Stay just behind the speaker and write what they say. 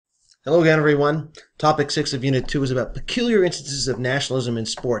Hello again, everyone. Topic 6 of Unit 2 is about peculiar instances of nationalism in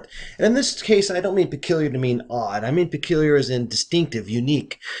sport. And in this case, I don't mean peculiar to mean odd. I mean peculiar as in distinctive,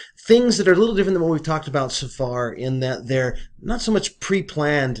 unique. Things that are a little different than what we've talked about so far, in that they're not so much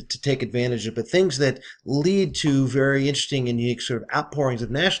pre-planned to take advantage of, but things that lead to very interesting and unique sort of outpourings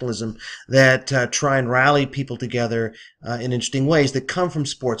of nationalism that try and rally people together in interesting ways that come from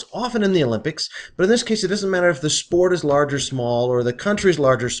sports, often in the Olympics. But in this case, it doesn't matter if the sport is large or small or the country is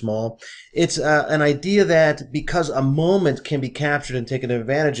large or small. It's an idea that because a moment can be captured and taken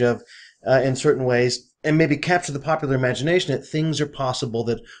advantage of in certain ways, and maybe capture the popular imagination, that things are possible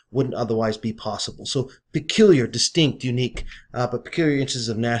that wouldn't otherwise be possible. So peculiar, distinct, unique, but peculiar instances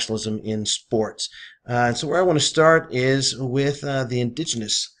of nationalism in sports. And so where I want to start is with the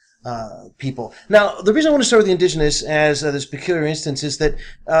indigenous people. Now, the reason I want to start with the indigenous as this peculiar instance is that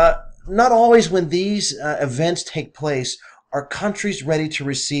not always when these events take place are countries ready to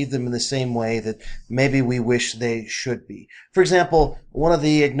receive them in the same way that maybe we wish they should be. For example, one of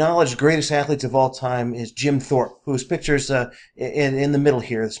the acknowledged greatest athletes of all time is Jim Thorpe, whose picture's in the middle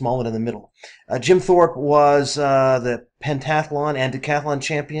here, the small one in the middle. Jim Thorpe was the pentathlon and decathlon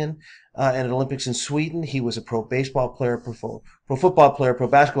champion at Olympics in Sweden. He was a pro baseball player, pro football player, pro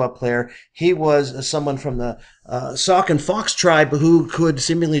basketball player. He was someone from the Sauk and Fox tribe who could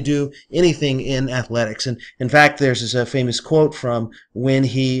seemingly do anything in athletics. And in fact, there's this famous quote from when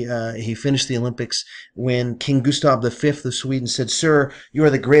he finished the Olympics, when King Gustav V of Sweden said, "Sir, you are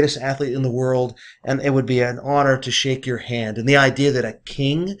the greatest athlete in the world, and it would be an honor to shake your hand." And the idea that a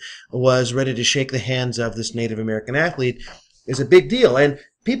king was ready to shake the hands of this Native American athlete is a big deal. And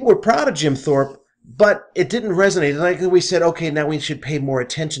people were proud of Jim Thorpe, but it didn't resonate. Like we said, okay, now we should pay more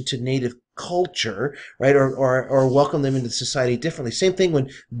attention to Native culture, right, or welcome them into society differently. Same thing when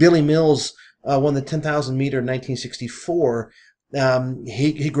Billy Mills won the 10,000 meter in 1964.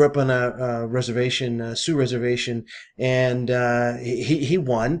 He grew up on a reservation, Sioux reservation, and he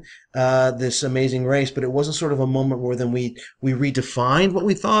won this amazing race. But it wasn't sort of a moment where then we redefined what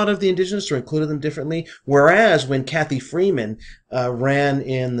we thought of the indigenous or included them differently. Whereas when Kathy Freeman ran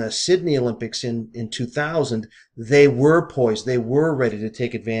in the Sydney Olympics in 2000, they were poised, they were ready to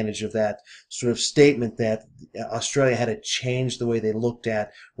take advantage of that sort of statement that Australia had to change the way they looked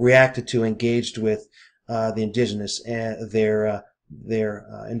at, reacted to, engaged with the indigenous and their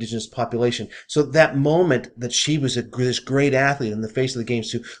indigenous population. So that moment that she was this great athlete in the face of the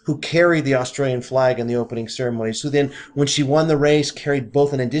games, who carried the Australian flag in the opening ceremonies, who then, when she won the race, carried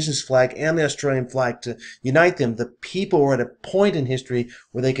both an indigenous flag and the Australian flag to unite them. The people were at a point in history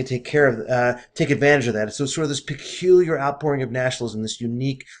where they could take advantage of that. So it's sort of this peculiar outpouring of nationalism, this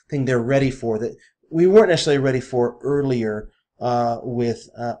unique thing they're ready for that we weren't necessarily ready for earlier with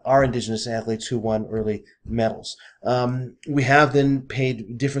our indigenous athletes who won early medals. We have then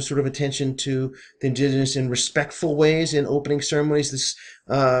paid different sort of attention to the indigenous in respectful ways in opening ceremonies. This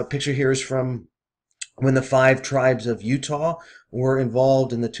picture here is from when the 5 tribes of Utah were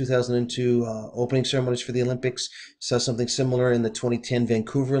involved in the 2002 opening ceremonies for the Olympics. Saw something similar in the 2010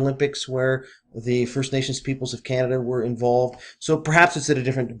 Vancouver Olympics, where the First Nations peoples of Canada were involved. So perhaps it's at a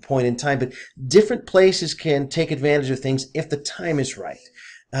different point in time, but different places can take advantage of things if the time is right.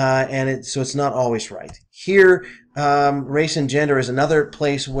 So it's not always right. Here, race and gender is another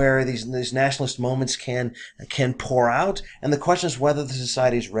place where these nationalist moments can pour out, and the question is whether the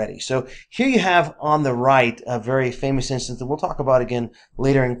society is ready. So here you have on the right a very famous instance that we'll talk about again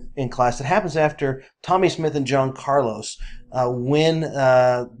later in class. That happens after Tommy Smith and John Carlos win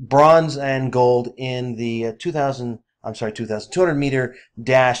bronze and gold in the 200 meter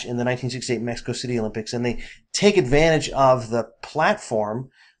dash in the 1968 Mexico City Olympics, and they take advantage of the platform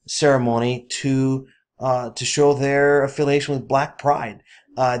ceremony to show their affiliation with Black Pride.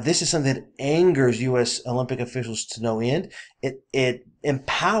 This is something that angers U.S. Olympic officials to no end. It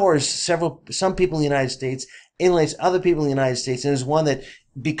empowers some people in the United States, alienates other people in the United States, and is one that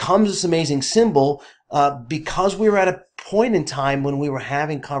becomes this amazing symbol because we were at a point in time when we were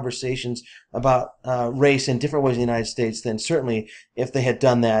having conversations about race in different ways in the United States than certainly if they had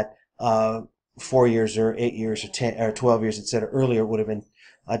done that 4 years or 8 years or 10 or 12 years, etc. earlier, it would have been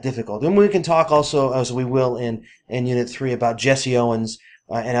difficult. And we can talk also, as we will in Unit 3, about Jesse Owens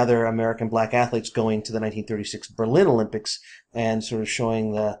and other American black athletes going to the 1936 Berlin Olympics and sort of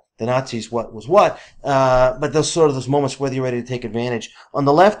showing the Nazis what was what. But those moments where you're ready to take advantage. On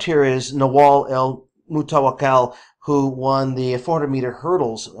the left here is Nawal El Mutawakkal, who won the 400-meter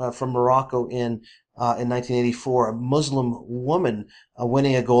hurdles from Morocco in in 1984. A Muslim woman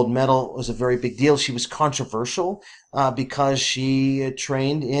winning a gold medal was a very big deal. She was controversial because she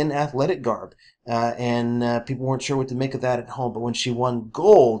trained in athletic garb. And people weren't sure what to make of that at home. But when she won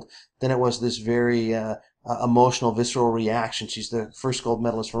gold, then it was this very emotional, visceral reaction. She's the first gold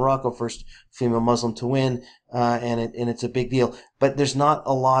medalist from Morocco, first female Muslim to win, and it's a big deal. But there's not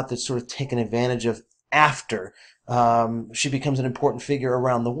a lot that's sort of taken advantage of after. She becomes an important figure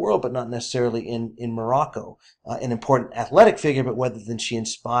around the world, but not necessarily in Morocco. An important athletic figure, but whether than she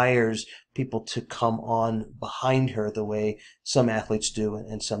inspires people to come on behind her the way some athletes do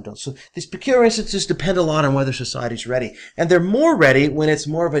and some don't. So these peculiar instances depend a lot on whether society's ready. And they're more ready when it's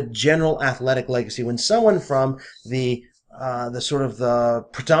more of a general athletic legacy. When someone from the sort of the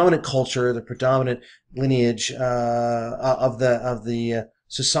predominant culture, the predominant lineage of the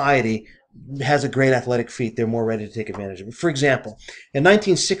society has a great athletic feat, they're more ready to take advantage of it. For example, in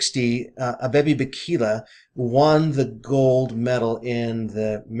 1960, Abebe Bikila won the gold medal in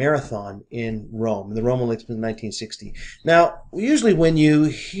the marathon in Rome, in the Rome Olympics in 1960. Now, usually when you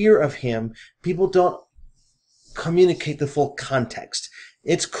hear of him, people don't communicate the full context.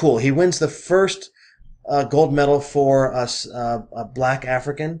 It's cool. He wins the first gold medal for a black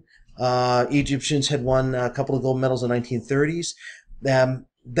African. Egyptians had won a couple of gold medals in the 1930s.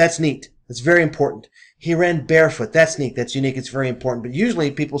 That's neat. It's very important. He ran barefoot. That's neat. That's unique. It's very important. But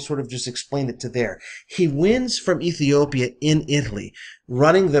usually people sort of just explain it to there. He wins from Ethiopia in Italy,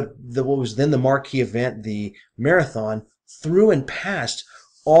 running the what was then the marquee event, the marathon, through and past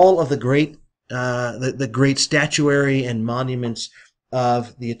all of the great the great statuary and monuments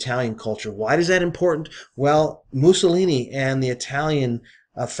of the Italian culture. Why is that important? Well, Mussolini and the Italian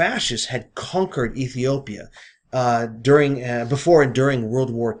fascists had conquered Ethiopia before and during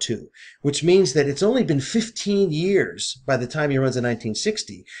World War II, which means that it's only been 15 years by the time he runs in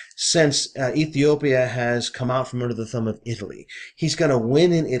 1960 since Ethiopia has come out from under the thumb of Italy. He's going to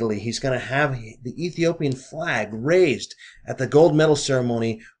win in Italy. He's going to have the Ethiopian flag raised at the gold medal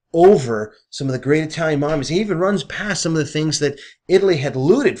ceremony over some of the great Italian monuments. He even runs past some of the things that Italy had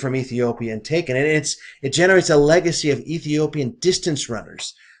looted from Ethiopia and taken. And it generates a legacy of Ethiopian distance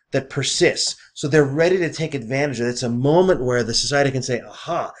runners that persists. So they're ready to take advantage of it. It's a moment where the society can say,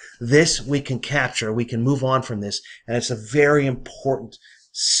 aha, this we can capture. We can move on from this. And it's a very important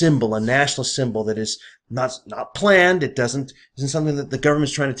symbol, a national symbol that is not planned. It isn't something that the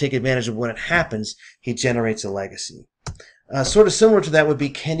government's trying to take advantage of. When it happens, he generates a legacy. Sort of similar to that would be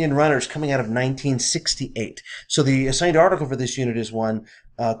Kenyan runners coming out of 1968. So the assigned article for this unit is one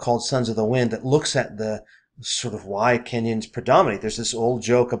called Sons of the Wind that looks at the sort of why Kenyans predominate. There's this old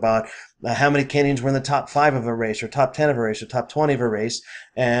joke about how many Kenyans were in the top 5 of a race, or top 10 of a race, or top 20 of a race,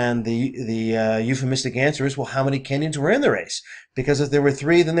 and the euphemistic answer is, well, how many Kenyans were in the race? Because if there were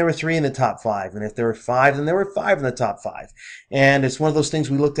 3, then there were 3 in the top 5, and if there were 5, then there were 5 in the top 5. And it's one of those things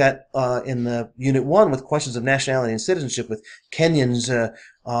we looked at in the Unit 1 with questions of nationality and citizenship, with Kenyans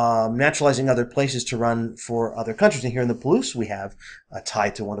naturalizing other places to run for other countries. And here in the Palouse, we have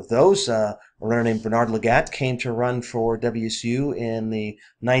tied to one of those. A runner named Bernard Lagat came to run for WSU in the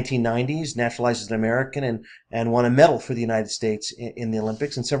 1990s, naturalized as an American, and won a medal for the United States in the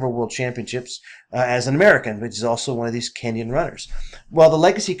Olympics and several world championships as an American, which is also one of these Kenyan runners. Well, the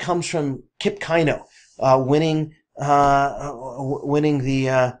legacy comes from Kip Keino, winning the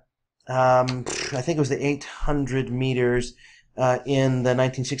I think it was the 800 meters in the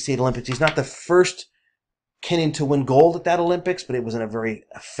 1968 Olympics. He's not the first Kenyan to win gold at that Olympics, but it was in a very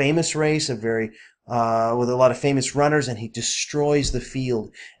famous race, with a lot of famous runners, and he destroys the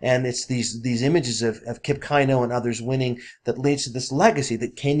field. And it's these images of Kip Keino and others winning that leads to this legacy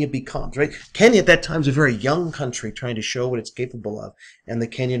that Kenya becomes, right? Kenya at that time is a very young country trying to show what it's capable of, and the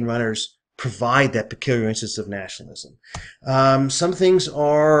Kenyan runners provide that peculiar instance of nationalism. Some things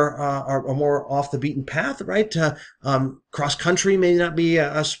are more off the beaten path, right? Cross country may not be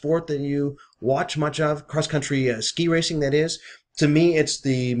a sport that you watch much of. Cross country ski racing, that is. To me, it's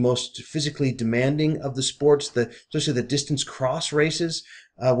the most physically demanding of the sports, especially the distance cross races,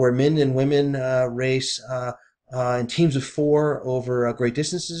 where men and women race in teams of 4 over great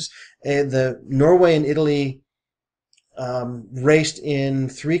distances. And the Norway and Italy raced in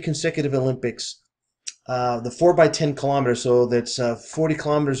 3 consecutive Olympics, the 4x10 kilometers, so that's 40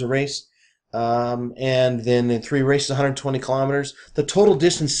 kilometers a race, and then in 3 races, 120 kilometers. The total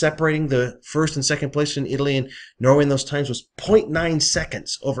distance separating the first and second place in Italy and Norway in those times was 0.9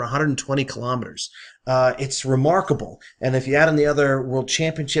 seconds over 120 kilometers. It's remarkable. And if you add in the other world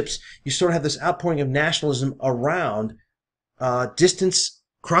championships, you sort of have this outpouring of nationalism around distance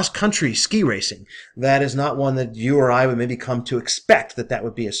cross-country ski racing. That is not one that you or I would maybe come to expect that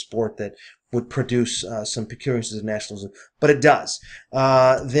would be a sport that would produce some peculiarities of nationalism, but it does.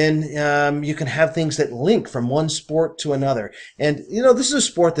 Then you can have things that link from one sport to another. And, this is a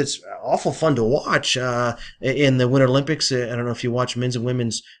sport that's awful fun to watch in the Winter Olympics. I don't know if you watch men's and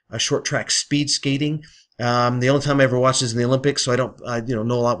women's short track speed skating. The only time I ever watched is in the Olympics, so I don't,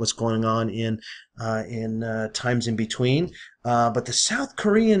 know a lot what's going on in times in between. But the South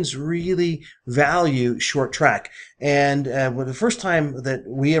Koreans really value short track. And the first time that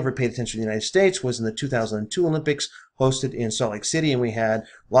we ever paid attention to the United States was in the 2002 Olympics, hosted in Salt Lake City, and we had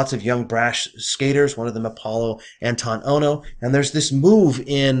lots of young brash skaters, one of them Apollo Anton Ono. And there's this move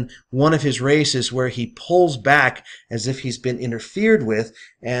in one of his races where he pulls back as if he's been interfered with,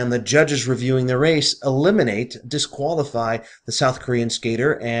 and the judges reviewing the race disqualify the South Korean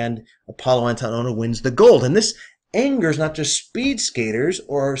skater, and Apollo Anton Ono wins the gold. And this angers not just speed skaters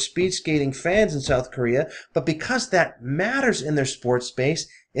or speed skating fans in South Korea, but because that matters in their sports space,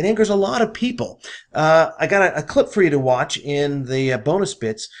 it angers a lot of people. I got a clip for you to watch in the bonus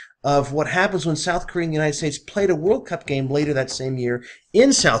bits of what happens when South Korea and the United States played a World Cup game later that same year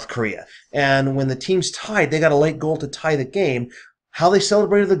in South Korea. And when the teams tied, they got a late goal to tie the game. How they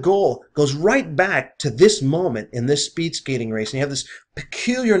celebrated the goal goes right back to this moment in this speed skating race. And you have this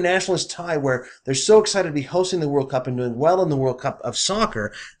peculiar nationalist tie where they're so excited to be hosting the World Cup and doing well in the World Cup of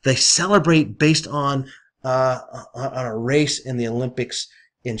soccer. They celebrate based on a race in the Olympics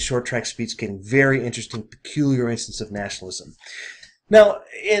in short track speed skating. Very interesting, peculiar instance of nationalism. Now,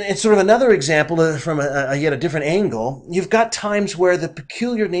 in sort of another example from yet a different angle, you've got times where the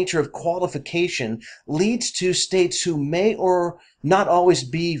peculiar nature of qualification leads to states who may or not always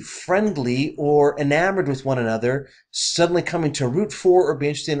be friendly or enamored with one another suddenly coming to root for or be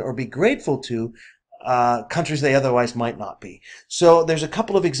interested in or be grateful to countries they otherwise might not be. So there's a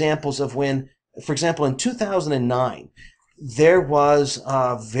couple of examples of when, for example, in 2009, there was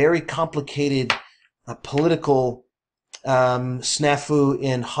a very complicated political snafu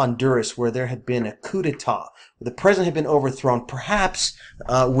in Honduras where there had been a coup d'etat. The president had been overthrown, perhaps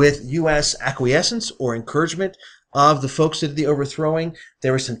with U.S. acquiescence or encouragement of the folks that did the overthrowing.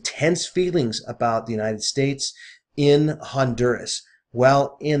 There were some tense feelings about the United States in Honduras.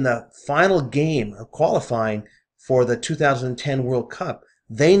 Well, in the final game of qualifying for the 2010 World Cup,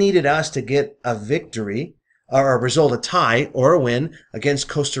 they needed us to get a victory or a result, a tie or a win against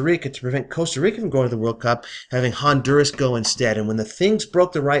Costa Rica to prevent Costa Rica from going to the World Cup, having Honduras go instead. And when the things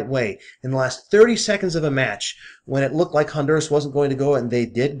broke the right way in the last 30 seconds of a match, when it looked like Honduras wasn't going to go and they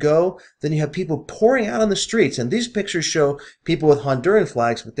did go, then you have people pouring out on the streets. And these pictures show people with Honduran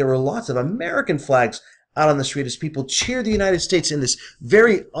flags, but there were lots of American flags out on the street as people cheered the United States in this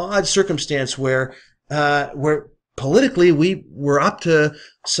very odd circumstance where politically, we were up to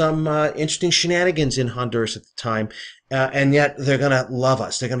some interesting shenanigans in Honduras at the time, and yet they're going to love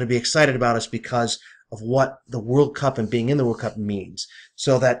us. They're going to be excited about us because of what the World Cup and being in the World Cup means.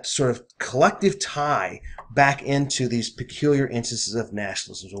 So that sort of collective tie back into these peculiar instances of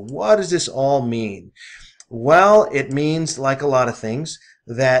nationalism. So what does this all mean? Well, it means, like a lot of things,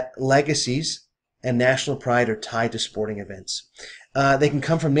 that legacies and national pride are tied to sporting events. They can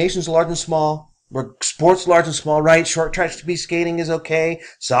come from nations large and small, where sports large and small, right? Short track speed skating is okay.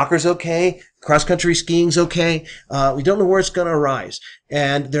 Soccer's okay. Cross-country skiing's okay. We don't know where it's going to arise.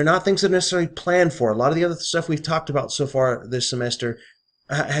 And they're not things that are necessarily planned for. A lot of the other stuff we've talked about so far this semester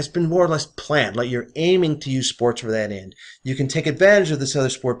has been more or less planned. Like you're aiming to use sports for that end. You can take advantage of this other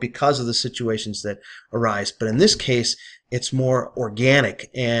sport because of the situations that arise. But in this case, it's more organic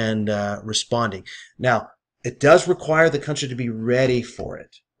and responding. Now, it does require the country to be ready for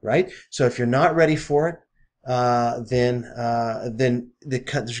it. Right? So if you're not ready for it, then the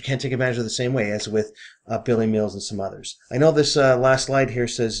country can't take advantage of it the same way as with Billy Mills and some others. I know this last slide here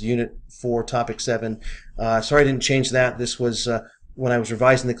says Unit 4, Topic 7. Sorry I didn't change that. This was when I was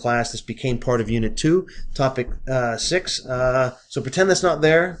revising the class. This became part of Unit 2, Topic 6. So pretend that's not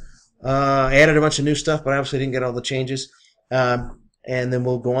there. I added a bunch of new stuff, but I obviously didn't get all the changes. And then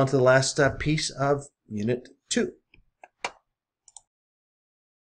we'll go on to the last piece of Unit 2.